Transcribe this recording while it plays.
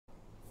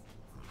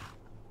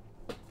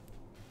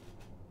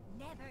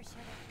should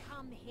have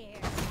come here.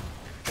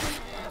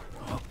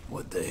 Oh,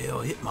 what the hell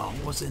hit my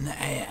horse in the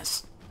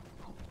ass?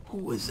 Who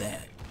was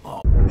that?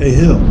 Oh. Hey,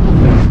 Hill.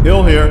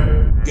 Hill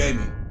here.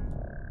 Gaming.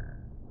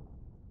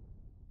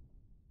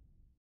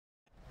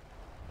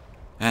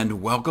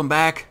 And welcome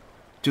back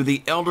to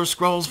the Elder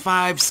Scrolls V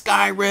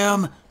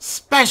Skyrim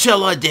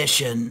Special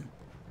Edition.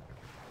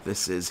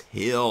 This is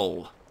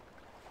Hill,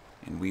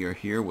 and we are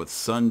here with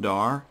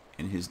Sundaar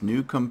and his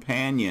new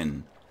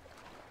companion,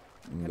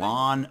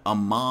 Juan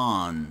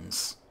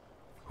Amons,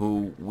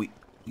 who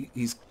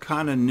he's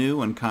kind of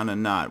new and kind of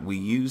not. We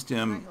used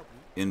him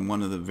in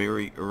one of the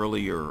very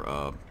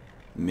earlier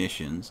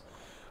missions,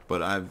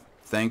 but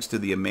thanks to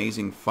the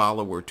amazing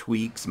follower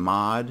tweaks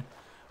mod,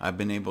 I've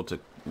been able to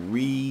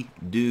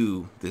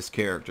redo this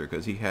character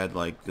because he had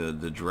like the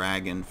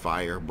dragon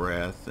fire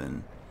breath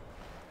and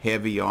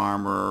heavy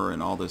armor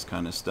and all this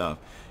kind of stuff.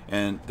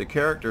 And the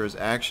character is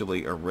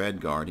actually a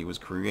Redguard. He was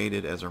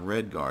created as a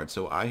Redguard,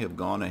 so I have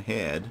gone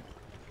ahead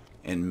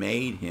and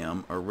made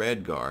him a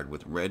Redguard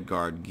with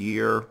Redguard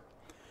gear.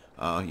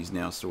 He's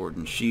now sword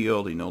and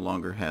shield. He no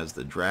longer has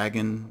the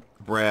dragon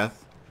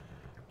breath.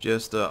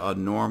 Just a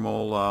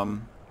normal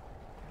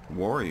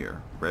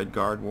warrior,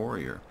 Redguard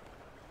warrior.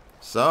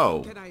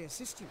 So,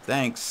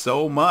 thanks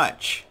so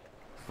much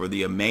for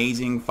the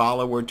amazing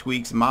follower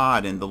tweaks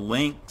mod, and the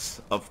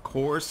links, of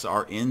course,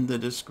 are in the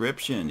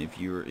description if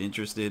you're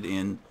interested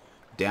in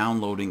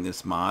downloading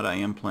this mod. I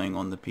am playing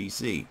on the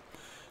PC.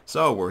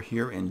 So, we're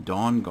here in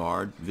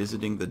Dawnguard,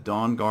 visiting the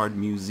Dawnguard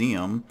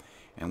Museum,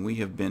 and we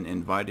have been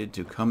invited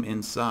to come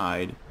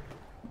inside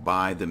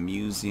by the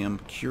museum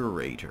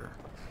curator.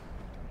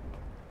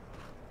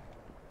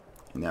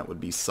 And that would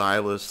be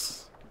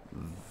Silas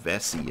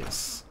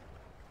Vesius,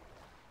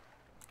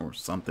 or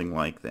something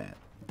like that.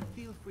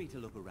 Feel free to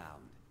look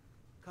around.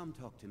 Come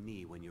talk to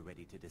me when you're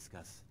ready to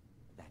discuss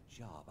that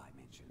job I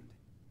mentioned.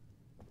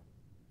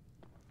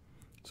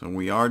 So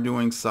we are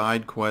doing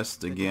side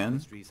quests again. The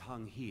tapestries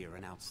hung here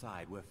and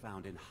outside were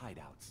found in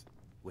hideouts,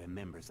 where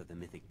members of the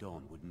Mythic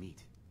Dawn would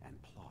meet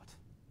and plot.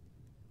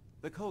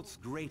 The cult's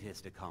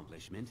greatest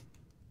accomplishment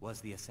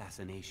was the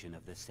assassination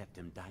of the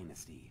Septim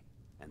Dynasty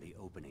and the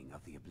opening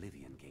of the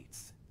Oblivion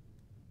Gates.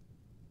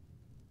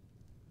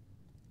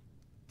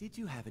 Did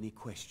you have any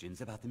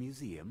questions about the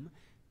museum,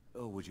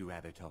 or would you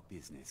rather talk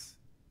business?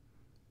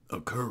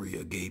 A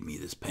courier gave me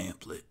this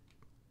pamphlet.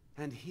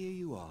 And here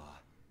you are.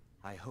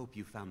 I hope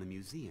you found the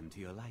museum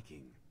to your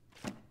liking.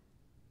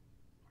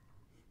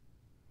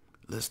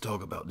 Let's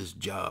talk about this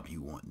job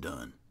you want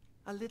done.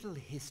 A little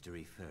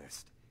history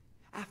first.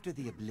 After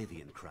the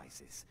Oblivion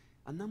Crisis,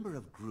 a number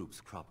of groups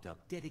cropped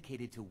up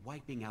dedicated to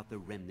wiping out the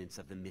remnants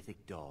of the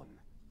Mythic Dawn.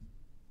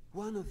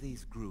 One of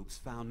these groups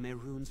found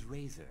Mehrunes'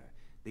 razor,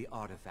 the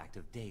artifact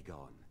of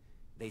Dagon.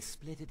 They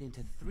split it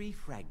into 3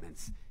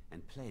 fragments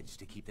and pledged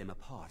to keep them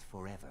apart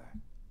forever.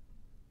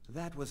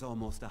 That was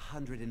almost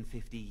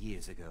 150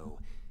 years ago,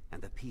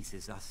 and the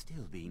pieces are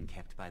still being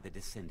kept by the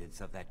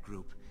descendants of that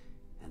group,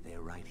 and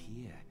they're right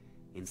here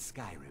in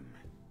Skyrim.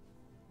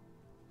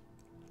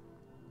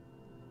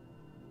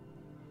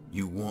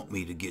 You want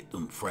me to get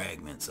them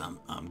fragments,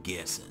 I'm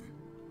guessing.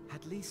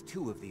 At least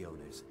 2 of the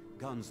owners,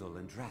 Gunzel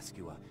and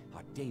Draskua,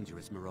 are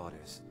dangerous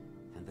marauders.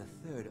 And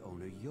the 3rd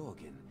owner,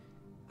 Jorgen,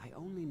 I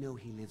only know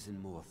he lives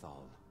in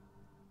Morthal.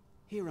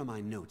 Here are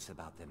my notes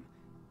about them.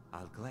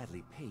 I'll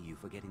gladly pay you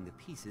for getting the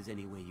pieces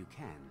any way you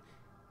can.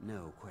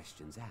 No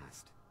questions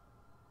asked.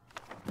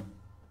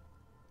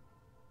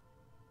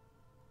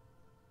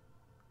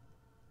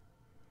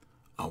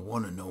 I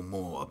want to know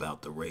more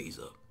about the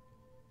razor.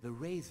 The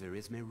razor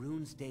is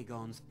Mehrunes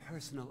Dagon's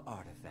personal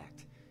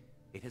artifact.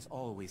 It has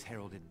always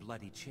heralded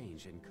bloody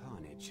change and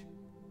carnage.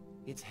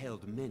 It's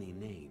held many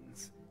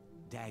names.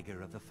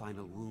 Dagger of the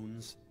Final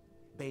Wounds,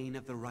 Bane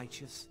of the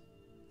Righteous,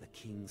 the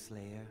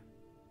Kingslayer.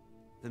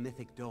 The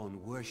Mythic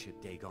Dawn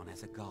worshipped Dagon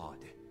as a god.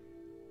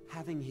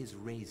 Having his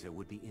razor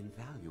would be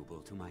invaluable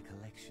to my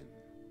collection.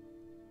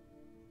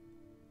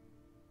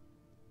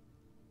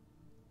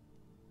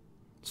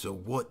 So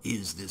what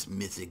is this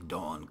Mythic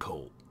Dawn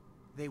cult?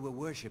 They were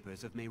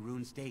worshippers of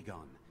Mehrunes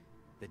Dagon,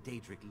 the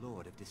Daedric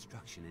Lord of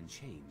Destruction and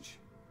Change.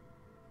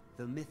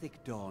 The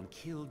Mythic Dawn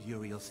killed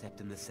Uriel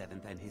Septim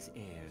VII and his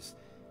heirs,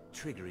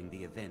 triggering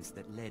the events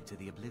that led to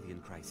the Oblivion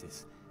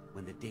Crisis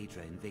when the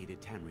Daedra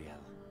invaded Tamriel.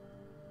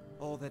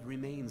 All that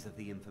remains of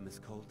the infamous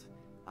cult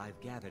I've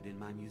gathered in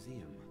my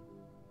museum.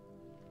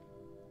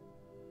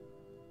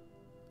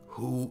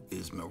 Who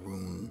is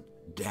Mehrunes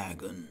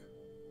Dagon?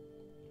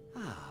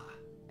 Ah,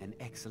 an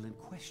excellent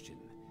question.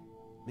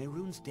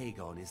 Mehrunes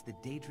Dagon is the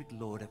Daedric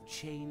Lord of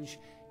Change,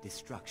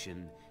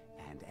 Destruction,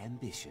 and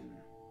Ambition.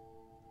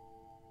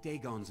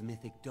 Dagon's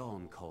Mythic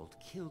Dawn cult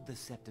killed the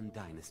Septim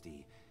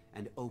Dynasty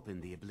and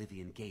opened the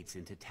Oblivion Gates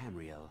into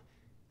Tamriel.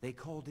 They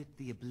called it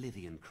the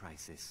Oblivion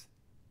Crisis.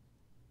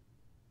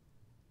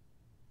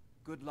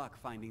 Good luck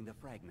finding the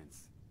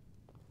fragments.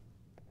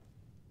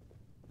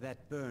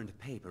 That burned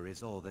paper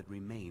is all that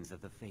remains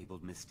of the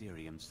fabled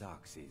Mysterium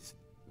Xarxes,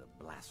 the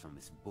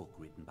blasphemous book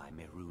written by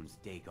Mehrunes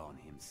Dagon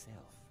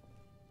himself.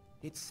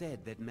 It's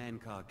said that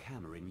Mankar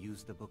Cameron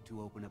used the book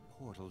to open a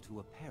portal to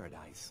a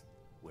paradise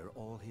where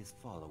all his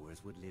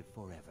followers would live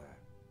forever.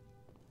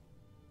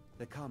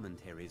 The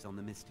commentaries on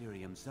the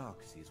Mysterium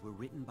Xarxes were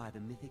written by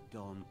the Mythic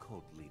Dawn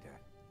cult leader,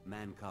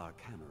 Mankar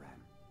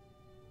Cameron.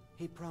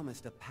 He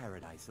promised a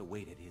paradise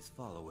awaited his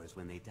followers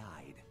when they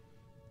died,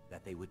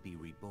 that they would be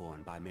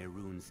reborn by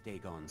Mehrunes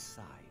Dagon's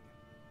side.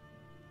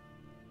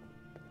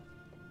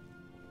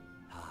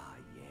 Ah,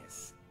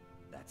 yes,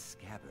 that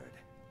scabbard.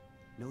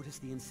 Notice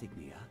the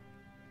insignia?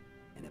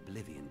 An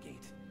Oblivion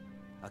Gate,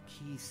 a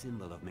key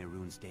symbol of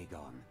Mehrunes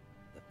Dagon,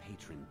 the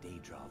patron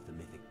Daedra of the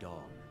Mythic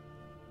Dawn.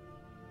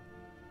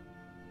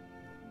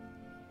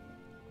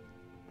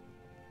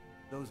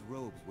 Those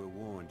robes were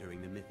worn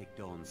during the Mythic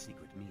Dawn's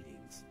secret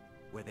meetings,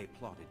 where they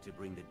plotted to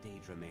bring the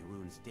Daedra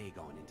Mehrunes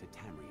Dagon into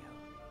Tamriel.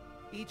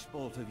 Each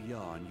bolt of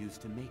yarn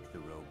used to make the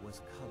robe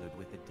was colored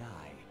with a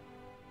dye,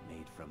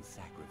 made from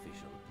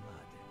sacrificial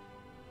blood.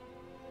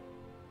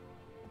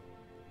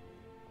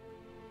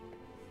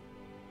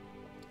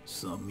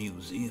 Some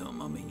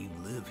museum, I mean, you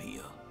live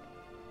here.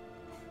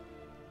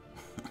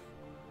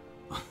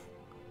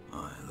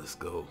 Alright, let's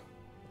go.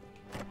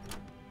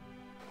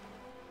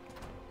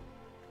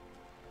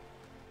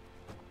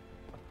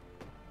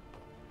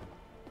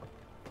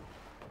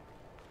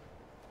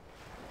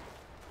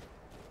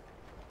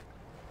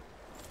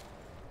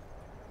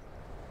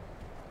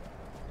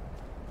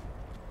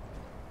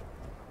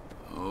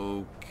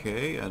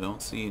 Okay, I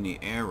don't see any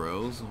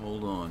arrows.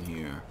 Hold on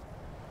here.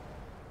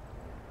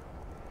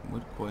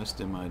 What quest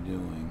am I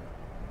doing?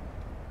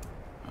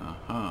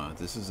 Aha,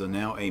 this is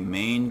now a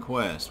main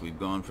quest. We've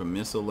gone from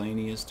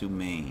miscellaneous to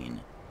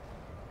main.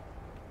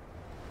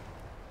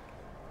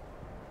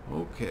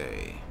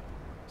 Okay.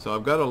 So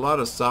I've got a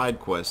lot of side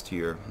quests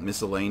here,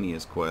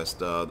 miscellaneous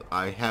quests.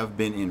 I have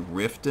been in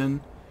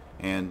Riften,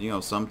 and, you know,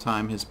 some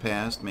time has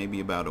passed, maybe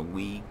about a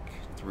week,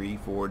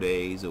 3-4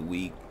 days, a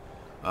week.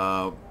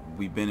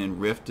 We've been in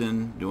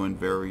Riften doing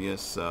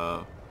various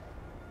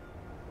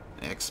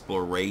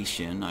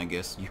exploration, I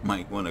guess you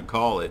might want to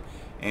call it,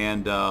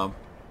 and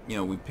you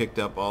know, we picked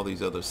up all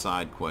these other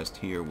side quests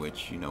here,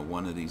 which, you know,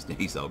 one of these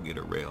days I'll get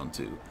around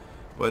to.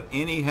 But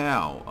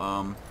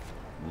anyhow,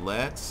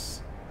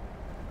 let's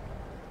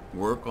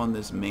work on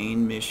this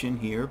main mission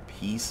here,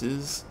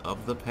 Pieces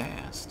of the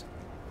Past.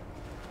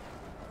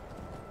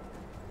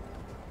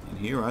 And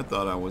here I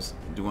thought I was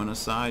doing a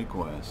side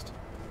quest.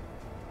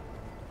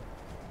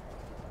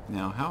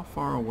 Now, how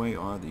far away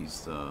are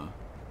these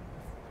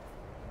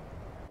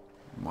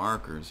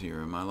markers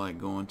here? Am I like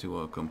going to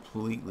a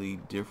completely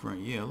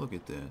different... Yeah, look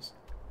at this.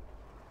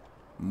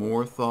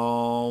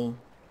 Morthal.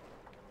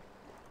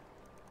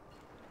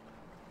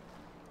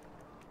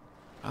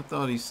 I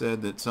thought he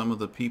said that some of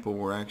the people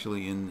were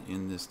actually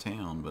in this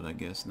town, but I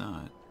guess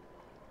not.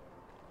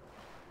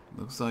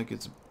 Looks like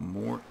it's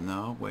more...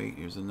 No, wait,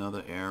 here's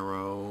another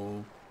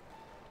arrow.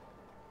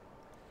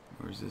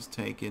 Where's this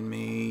taking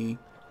me?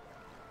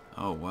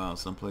 Oh, wow,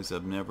 someplace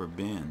I've never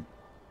been.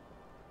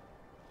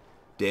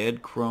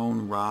 Dead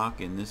Crone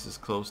Rock, and this is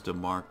close to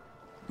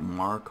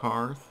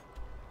Markarth.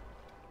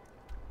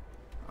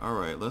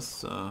 Alright,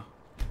 let's,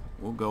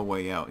 we'll go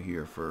way out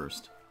here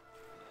first.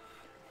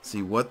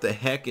 See what the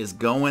heck is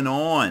going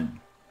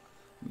on.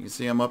 You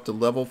see I'm up to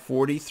level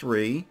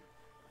 43.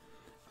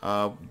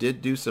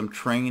 Did do some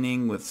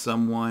training with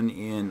someone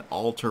in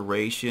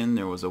alteration.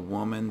 There was a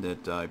woman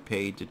that I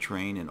paid to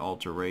train in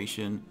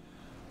alteration.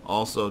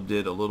 Also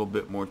did a little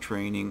bit more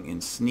training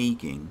in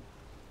sneaking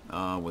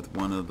with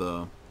one of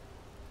the,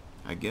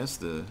 I guess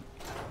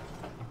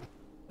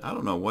I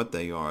don't know what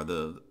they are,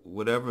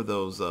 whatever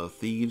those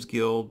Thieves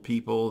Guild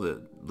people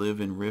that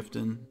live in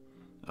Riften.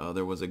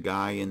 There was a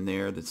guy in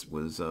there that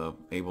was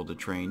able to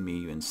train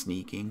me in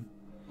sneaking.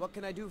 What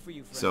can I do for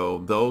you, friend? So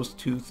those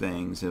two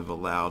things have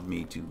allowed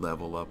me to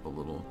level up a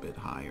little bit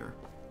higher.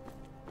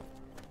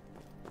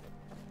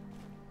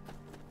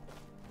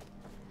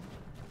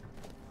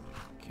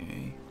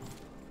 Okay.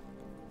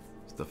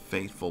 It's the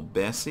faithful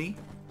Bessie.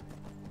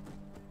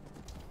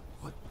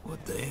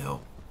 What the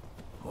hell?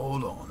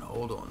 Hold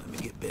on. Let me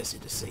get Bessie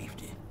to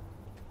safety.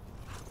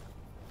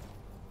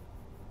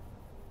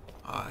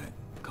 Alright,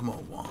 come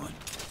on, Juan.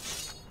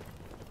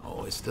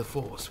 Oh, it's the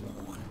Force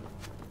One.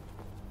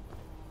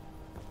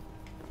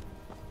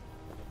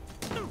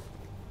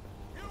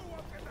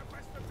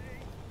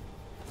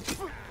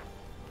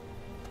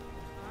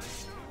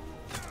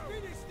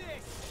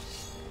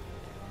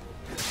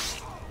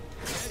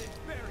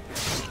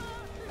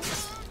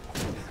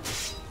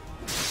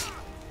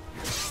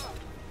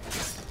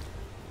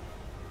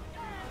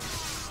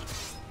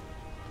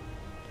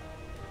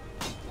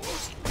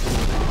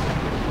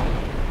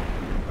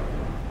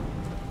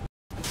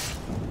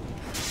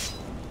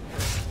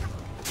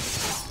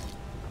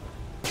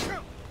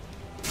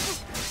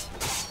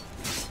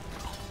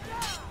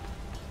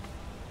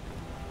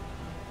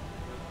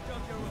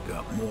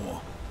 Got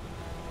more.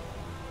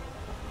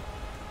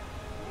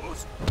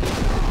 It's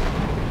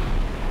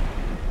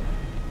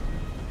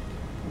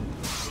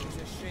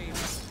a shame.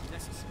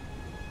 Necessary.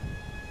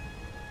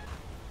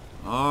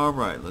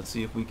 Alright, let's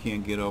see if we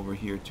can't get over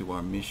here to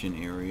our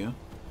mission area.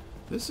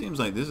 This seems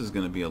like this is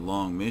going to be a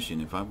long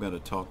mission if I've got to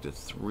talk to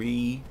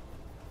 3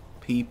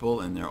 people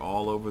and they're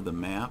all over the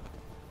map.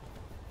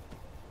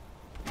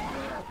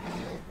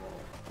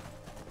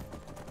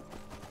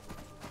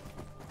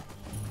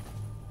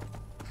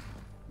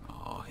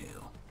 Oh,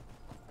 hell.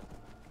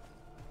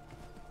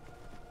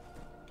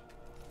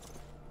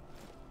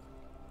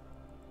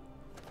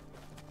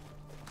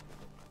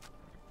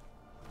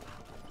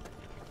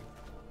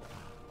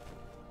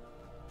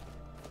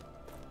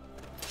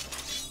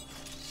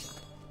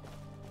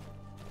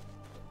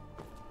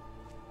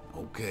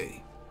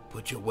 Okay,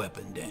 put your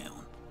weapon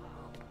down.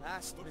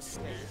 Last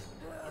mistake.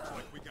 Looks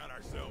like we got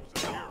ourselves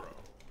a hero.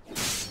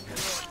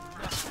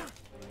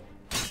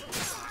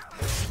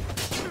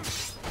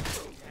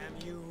 Damn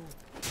you.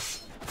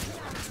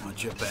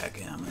 Watch your back,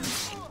 Hammond.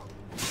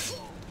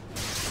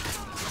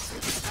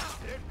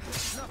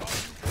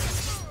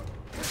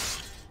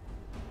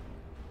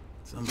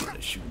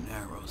 Somebody's shooting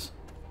arrows.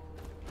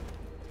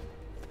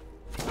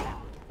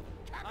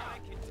 I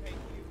can take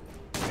you.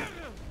 Can't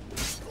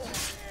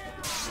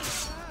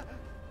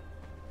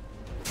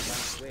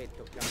wait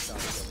to count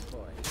out your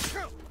toy.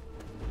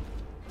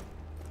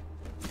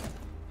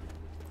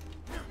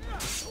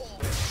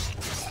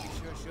 You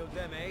sure showed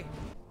them, eh?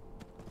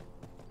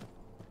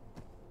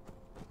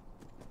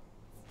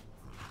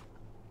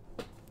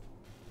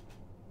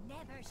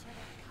 Never should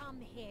have come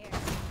here.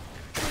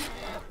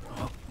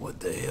 Oh, what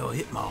the hell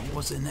hit my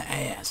horse in the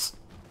ass?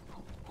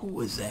 Who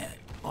was that?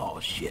 Oh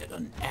shit,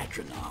 an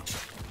astronaut.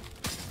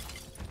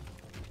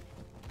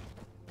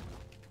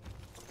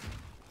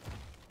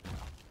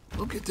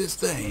 Look at this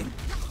thing.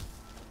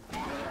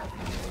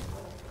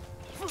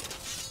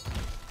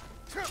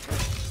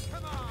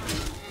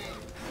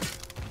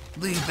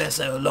 Leave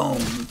Bessie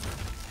alone.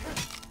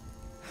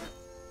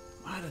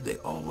 Why do they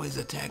always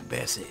attack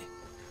Bessie?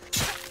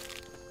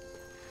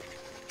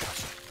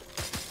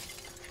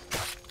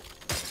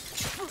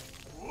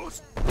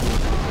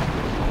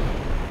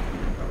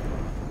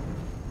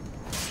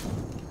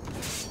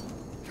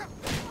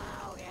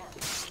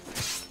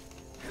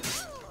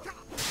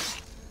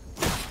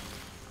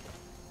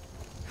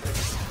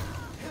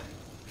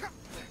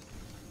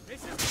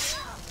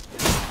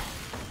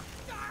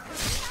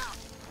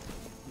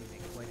 We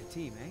make quite a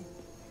team, eh?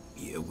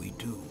 Yeah, we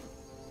do.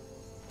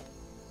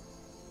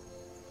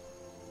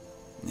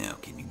 Now,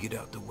 can you get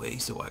out the way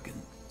so I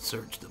can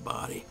search the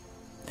body?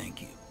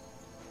 Thank you.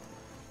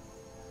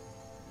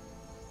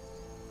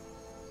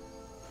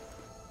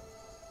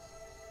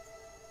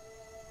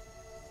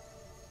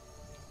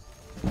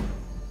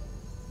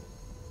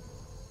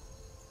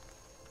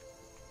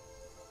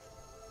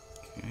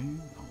 Okay,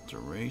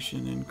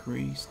 alteration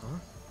increased.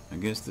 I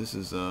guess this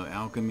is a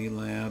alchemy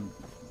lab.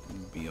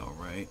 Be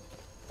alright.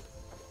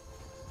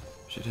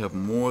 Should have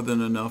more than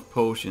enough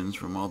potions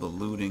from all the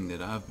looting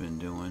that I've been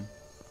doing.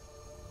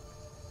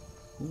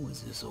 Who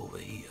is this over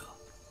here?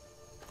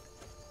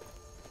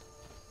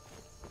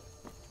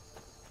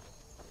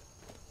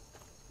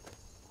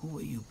 Who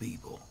are you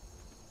people?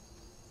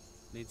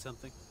 Need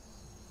something?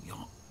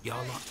 Y'all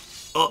are...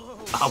 Oh,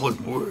 I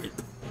was worried.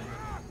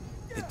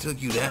 It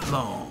took you that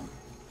long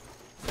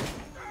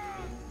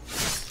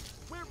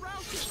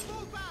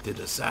to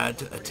decide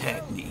to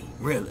attack me,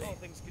 really? All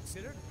things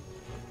considered.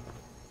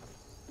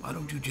 Why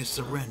don't you just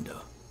surrender?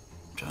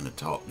 I'm trying to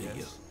talk to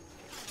you.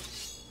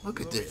 Look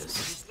at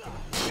this.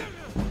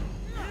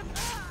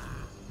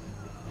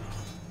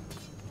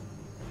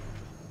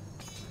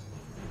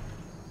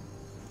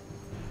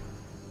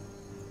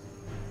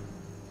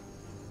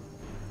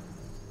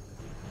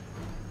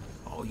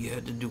 All you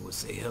had to do was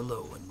say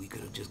hello and we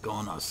could have just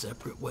gone our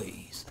separate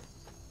ways.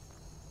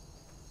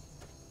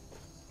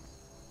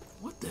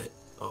 What the...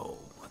 Oh,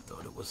 I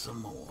thought it was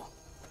some more.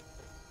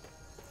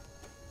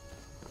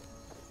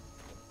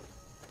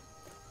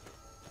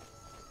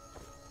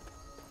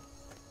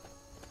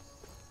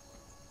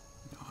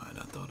 Alright,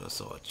 I thought I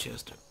saw a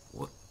chest.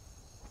 What?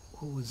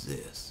 Who is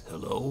this?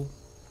 Hello?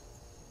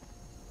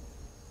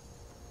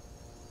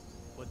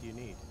 What do you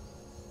need?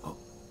 Oh.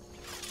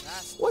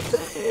 What the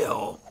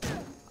hell?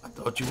 I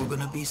thought you were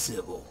gonna be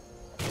civil.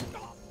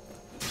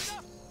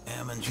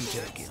 Ammon, you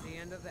take him. The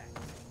end of that.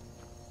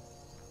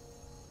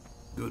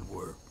 Good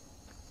work.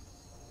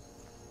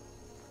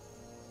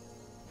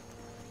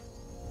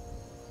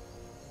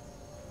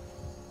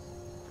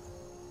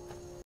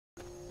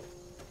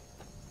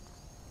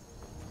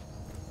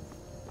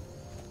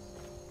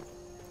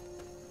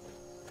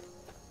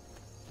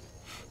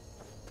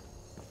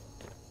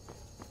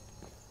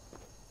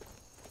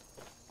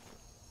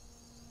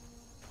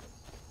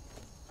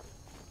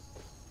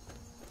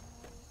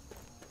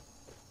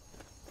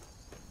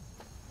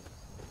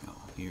 Oh,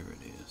 here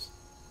it is.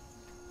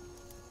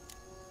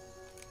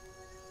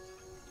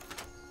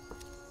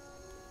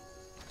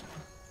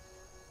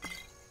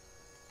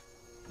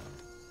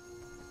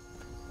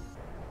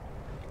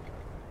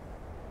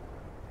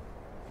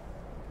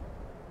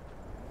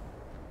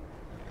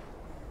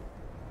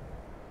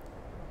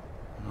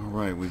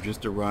 Alright, we've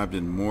just arrived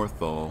in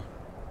Morthal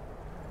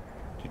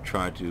to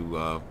try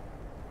to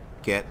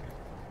get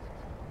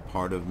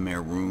part of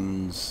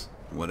Mehrunes,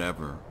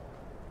 whatever.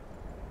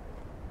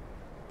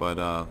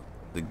 But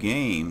the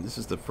game, this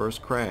is the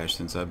first crash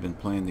since I've been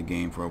playing the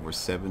game for over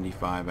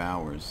 75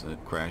 hours.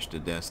 It crashed to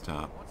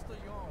desktop.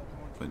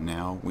 But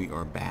now we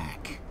are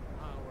back.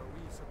 How are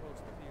we supposed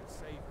to feel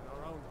safe in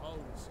our own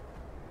homes?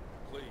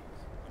 Please,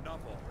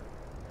 enough already.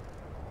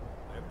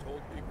 I am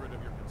told ignorant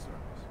of your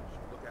concerns.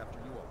 Should look after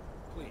you all.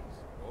 Please,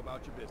 go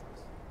about your business.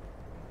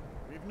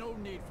 We've no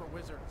need for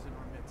wizards in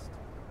our midst.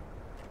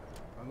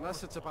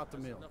 Unless it's about the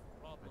mill.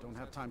 I don't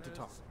have time to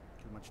talk.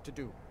 Too much to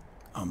do.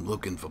 I'm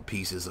looking for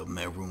pieces of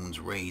Mehrunes'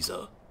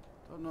 razor.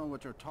 Don't know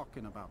what you're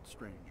talking about,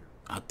 stranger.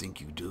 I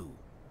think you do.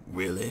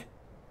 Really?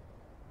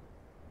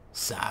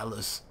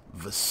 Silas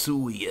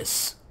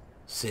Vesuvius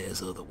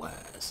says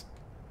otherwise.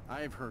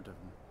 I've heard of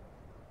him.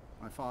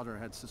 My father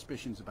had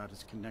suspicions about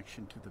his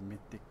connection to the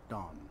mythic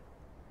dawn.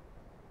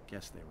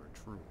 Guess they were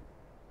true.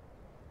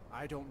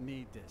 I don't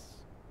need this.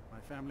 My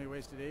family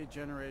wasted 8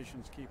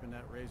 generations keeping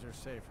that razor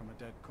safe from a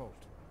dead cult.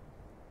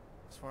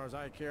 As far as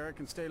I care, it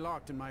can stay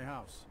locked in my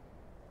house.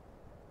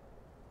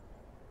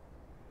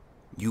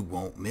 You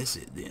won't miss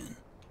it then.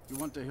 You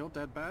want the hilt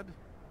that bad?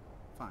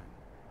 Fine.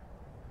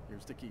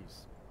 Here's the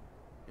keys.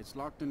 It's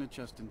locked in a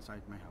chest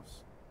inside my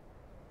house.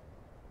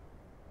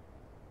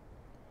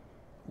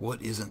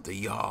 What isn't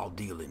the Jarl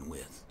dealing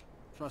with?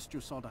 Trust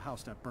you saw the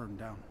house that burned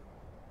down.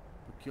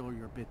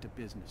 Peculiar bit of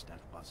business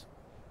that was.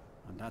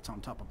 And that's on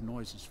top of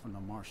noises from the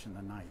marsh in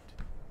the night.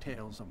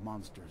 Tales of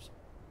monsters.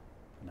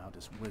 And now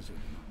this wizard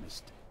in the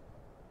mist.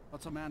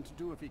 What's a man to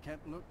do if he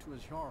can't look to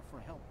his Jarl for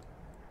help?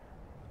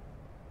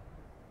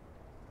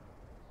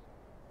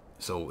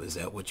 So is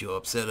that what you're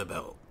upset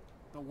about?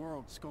 The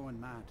world's going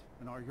mad,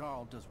 and our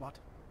Jarl does what?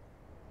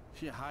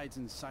 She hides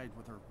inside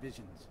with her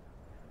visions.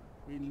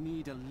 We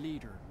need a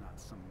leader, not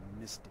some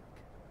mystic.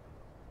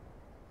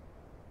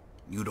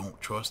 You don't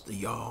trust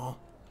the Jarl?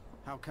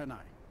 How can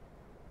I?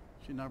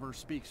 She never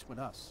speaks with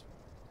us.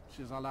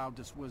 She's allowed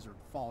this wizard,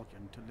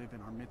 Helgen, to live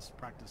in our midst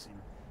practicing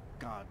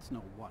gods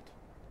know what.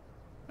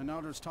 And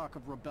now there's talk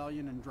of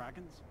rebellion and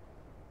dragons?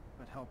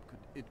 What help could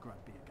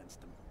Idgrad be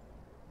against them?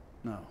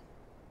 No.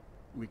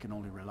 We can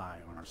only rely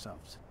on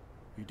ourselves.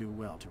 We do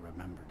well to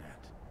remember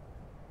that.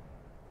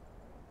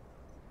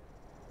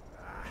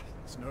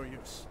 It's no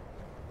use.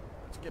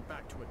 Let's get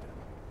back to it then.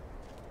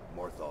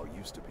 Morthal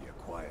used to be a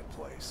quiet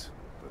place,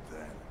 but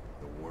then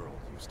the world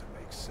used to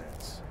make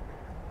sense.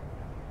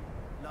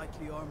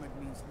 Lightly armored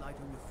means light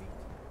on your feet.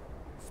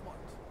 Smart.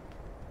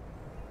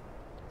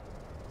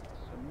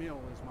 The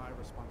mill is my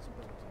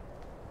responsibility.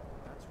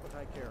 That's what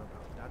I care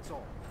about. That's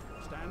all.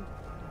 Stand?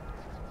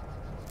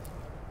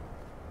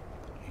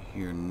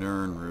 Here,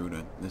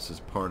 Nirnroot. This is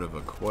part of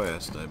a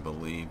quest, I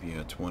believe.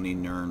 Yeah, 20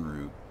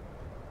 Nirnroot.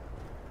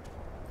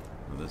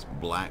 For this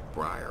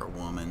Blackbriar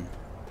woman.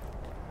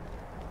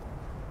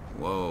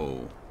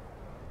 Whoa.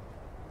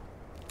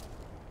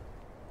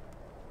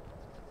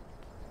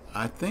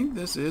 I think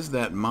this is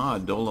that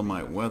mod,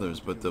 Dolomite Weathers,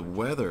 but the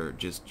weather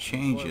just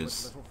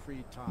changes.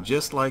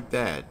 Just like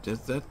that.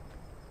 Just that.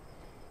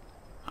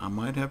 I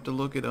might have to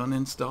look at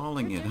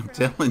uninstalling it. I'm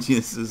telling you,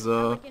 this is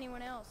Not like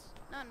anyone else.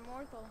 Not in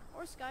Morthal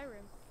or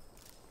Skyrim.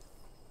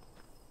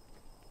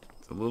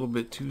 It's a little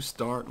bit too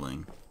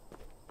startling.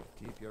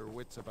 Keep your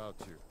wits about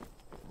you.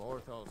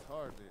 Morthal's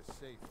hardly a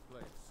safe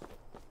place.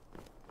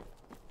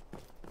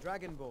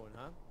 Dragonborn,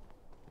 huh?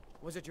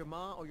 Was it your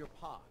ma or your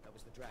pa that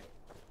was the dragon?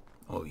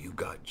 Oh, you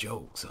got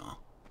jokes, huh?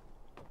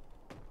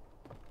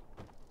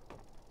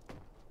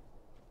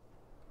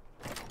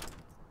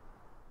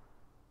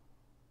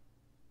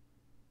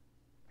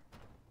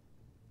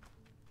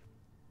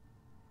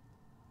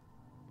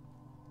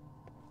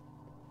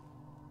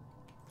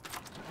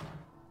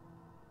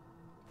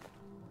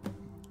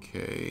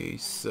 Okay,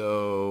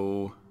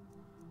 so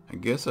I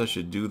guess I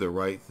should do the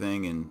right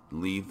thing and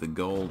leave the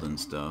gold and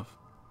stuff.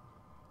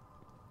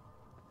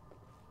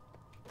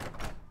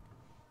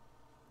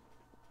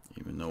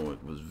 Even though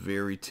it was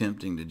very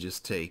tempting to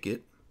just take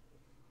it.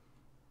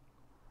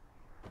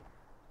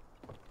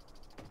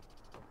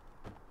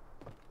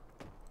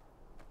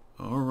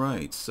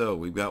 Alright, so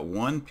we've got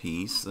one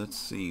piece. Let's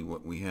see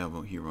what we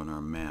have here on our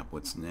map.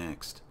 What's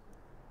next?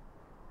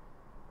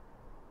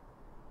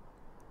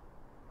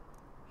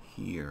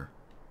 Here.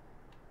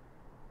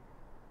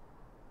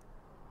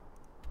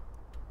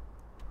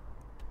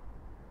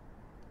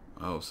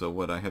 Oh, so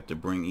what, I have to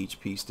bring each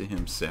piece to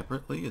him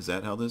separately? Is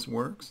that how this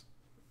works?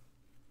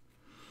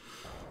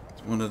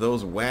 It's one of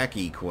those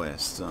wacky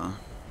quests, huh?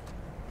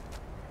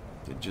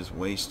 That just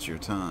waste your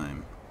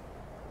time.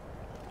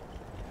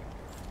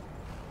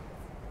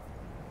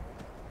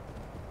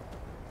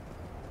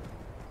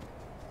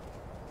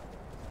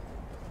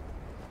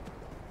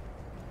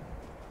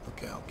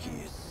 Look out,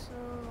 kid. So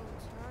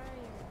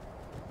tired.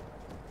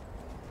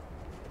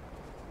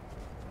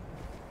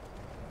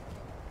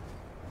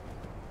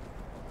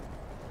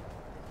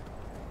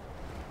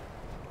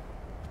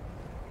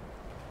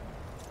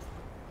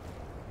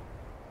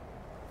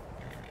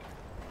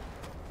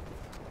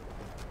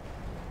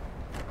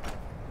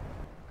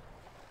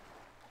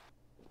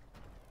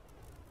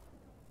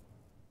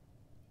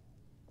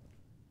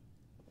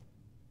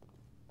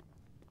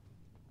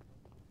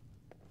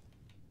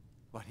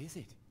 What is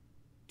it?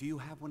 Do you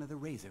have one of the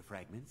razor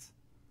fragments?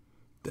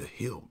 The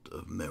hilt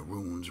of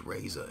Mehrunes'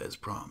 razor as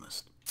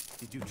promised.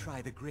 Did you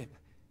try the grip?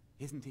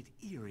 Isn't it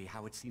eerie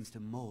how it seems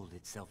to mold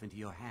itself into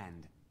your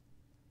hand?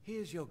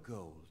 Here's your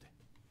gold.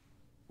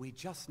 We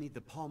just need the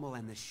pommel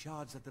and the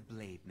shards of the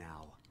blade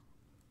now.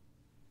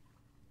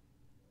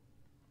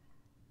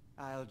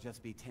 I'll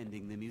just be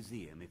tending the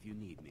museum if you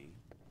need me.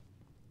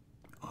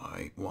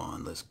 Alright,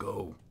 Juan, let's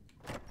go.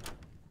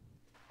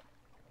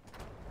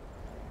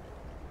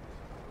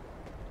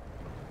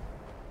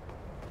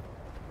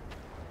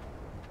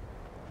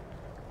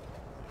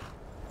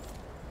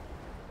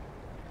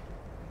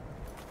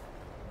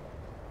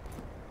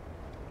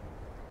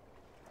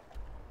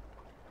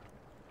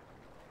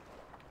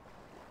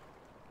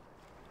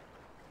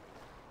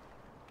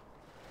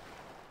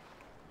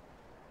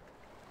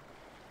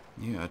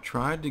 Yeah, I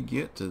tried to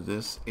get to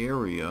this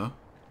area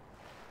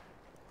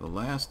the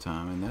last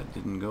time and that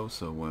didn't go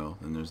so well.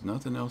 And there's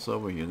nothing else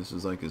over here. This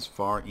is like as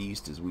far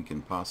east as we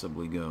can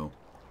possibly go.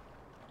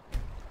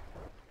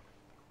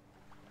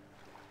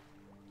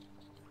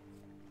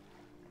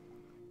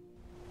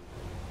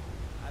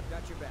 I've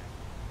got your back.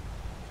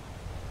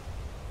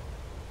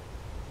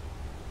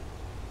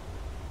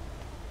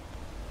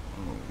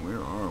 Oh,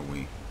 where are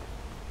we?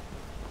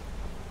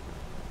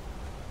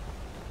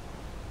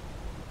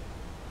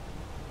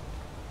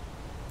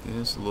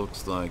 This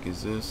looks like,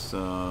 is this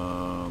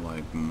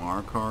like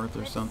Markarth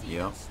or something?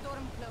 Yep.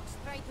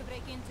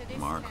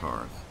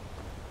 Markarth.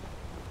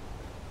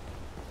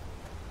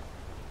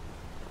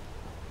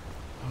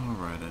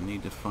 Alright, I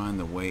need to find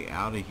the way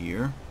out of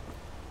here.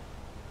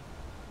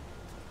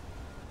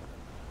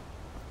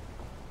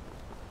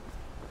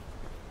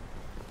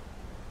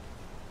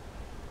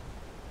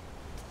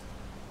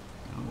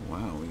 Oh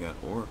wow, we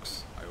got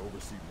orcs. I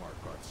oversee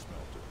Markarth's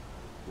smelter.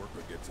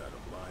 Worker gets out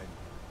of line,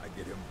 I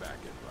get him back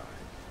in line.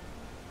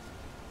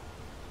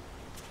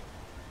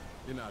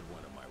 You're not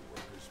one of my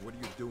workers. What are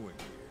you doing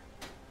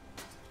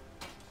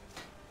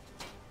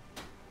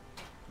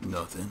here?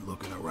 Nothing,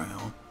 looking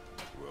around.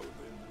 Well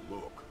then,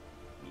 look.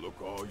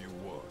 Look all you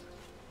want.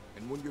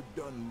 And when you're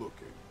done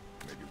looking,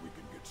 maybe we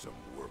can get some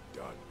work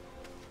done.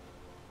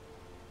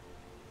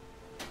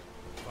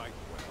 Fight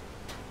well.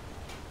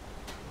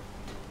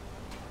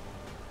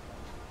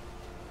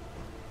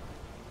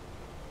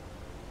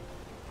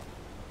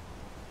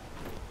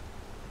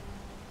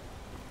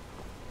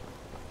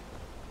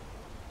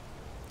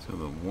 So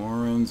the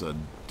Warrens, I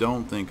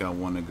don't think I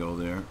want to go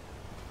there.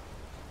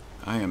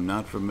 I am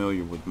not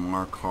familiar with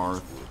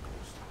Markarth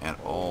at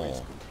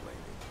all.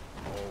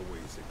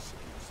 Always excuses.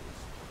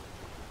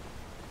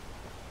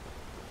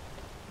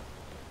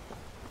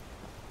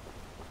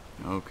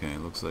 Okay,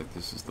 looks like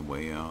this is the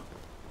way out.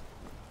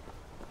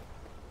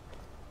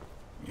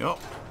 Yup.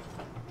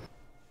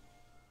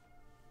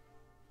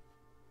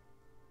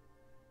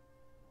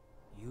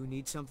 You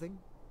need something?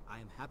 I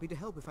am happy to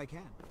help if I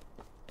can.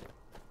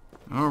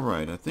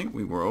 Alright, I think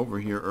we were over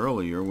here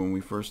earlier when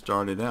we first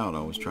started out.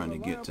 I was trying to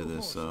get to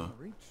this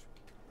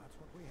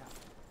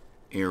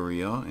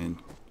area and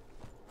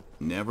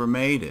never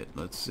made it.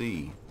 Let's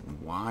see.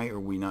 Why are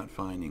we not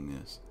finding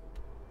this?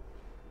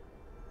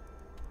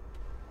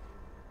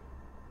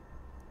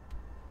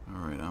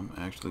 Alright, I'm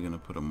actually going to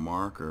put a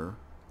marker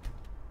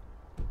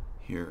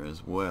here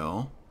as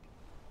well.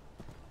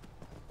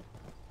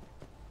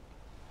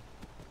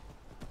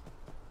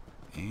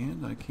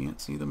 And I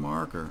can't see the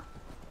marker.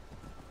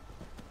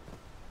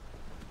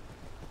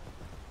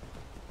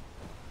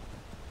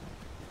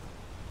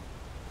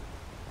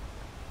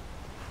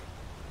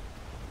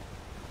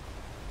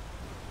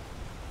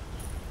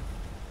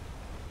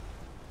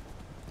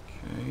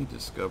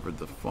 Discovered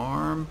the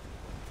farm.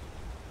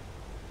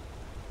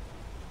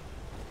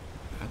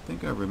 I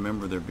think I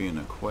remember there being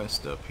a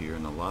quest up here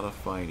and a lot of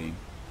fighting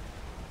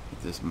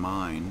at this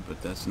mine,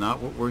 but that's not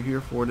what we're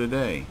here for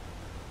today.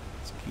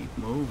 Let's keep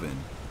moving.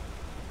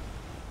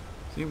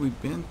 See,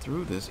 we've been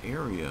through this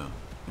area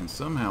and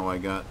somehow I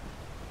got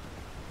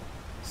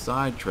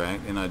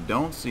sidetracked and I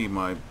don't see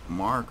my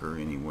marker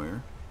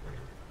anywhere.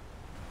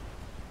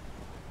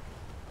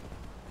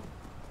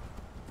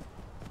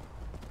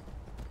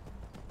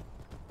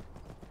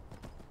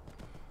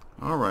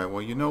 Alright,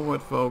 well, you know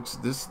what, folks?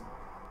 This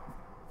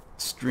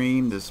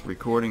stream, this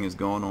recording is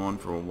going on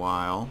for a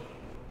while.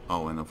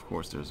 Oh, and of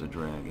course there's a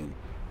dragon.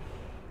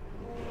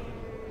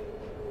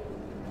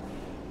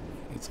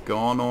 It's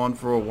gone on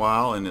for a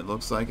while, and it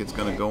looks like it's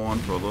going to go on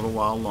for a little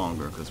while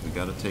longer, because we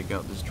got to take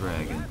out this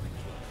dragon.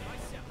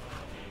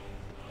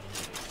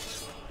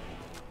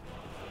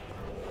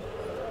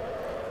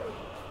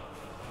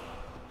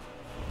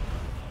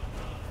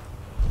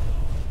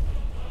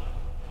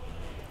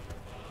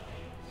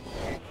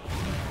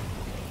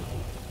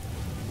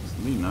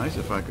 It'd be nice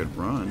if I could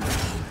run.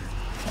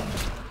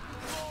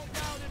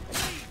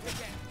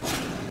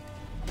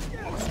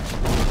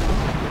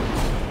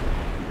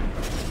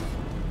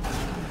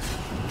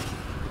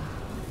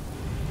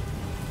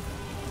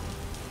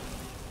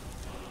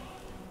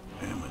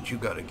 Damn it, you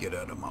gotta get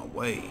out of my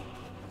way.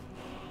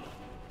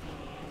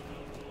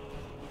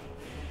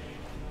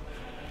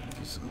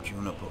 You some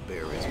juniper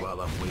berries while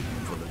I'm waiting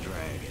for the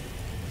dragon.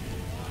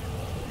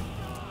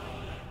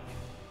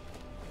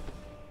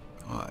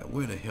 Alright,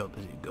 where the hell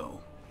did it go?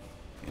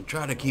 And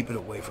try to keep it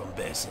away from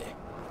Bessie.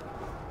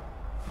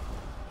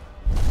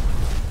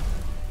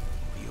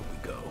 Here we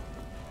go.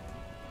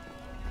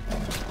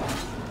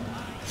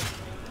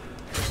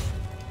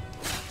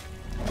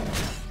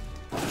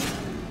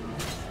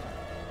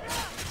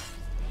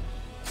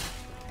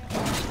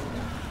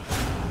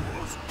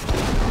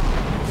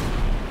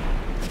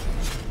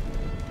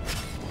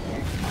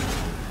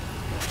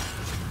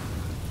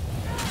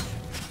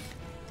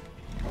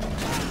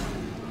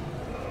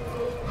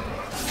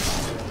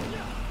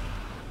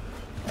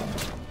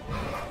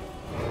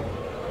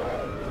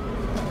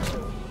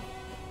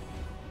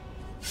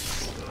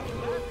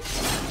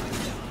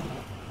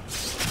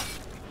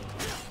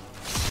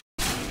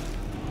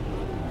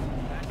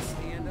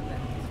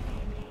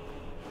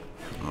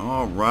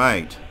 All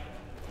right.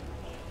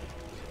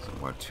 So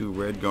our two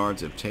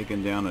Redguards have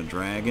taken down a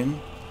dragon.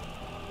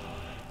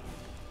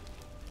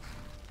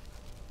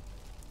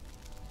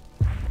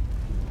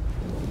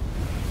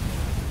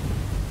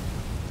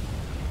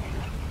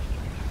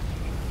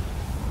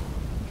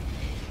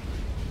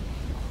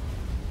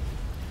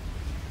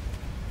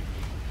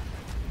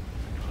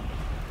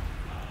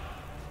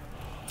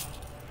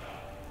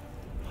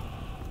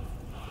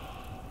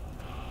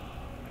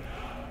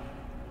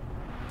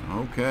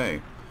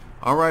 Okay.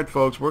 Alright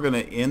folks, we're going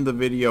to end the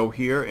video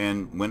here,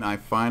 and when I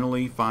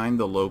finally find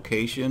the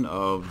location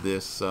of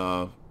this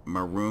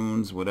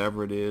maroons,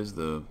 whatever it is,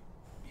 the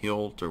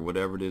hilt or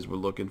whatever it is we're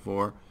looking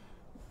for,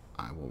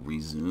 I will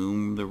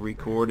resume the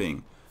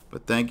recording.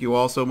 But thank you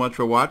all so much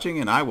for watching,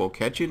 and I will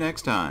catch you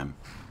next time.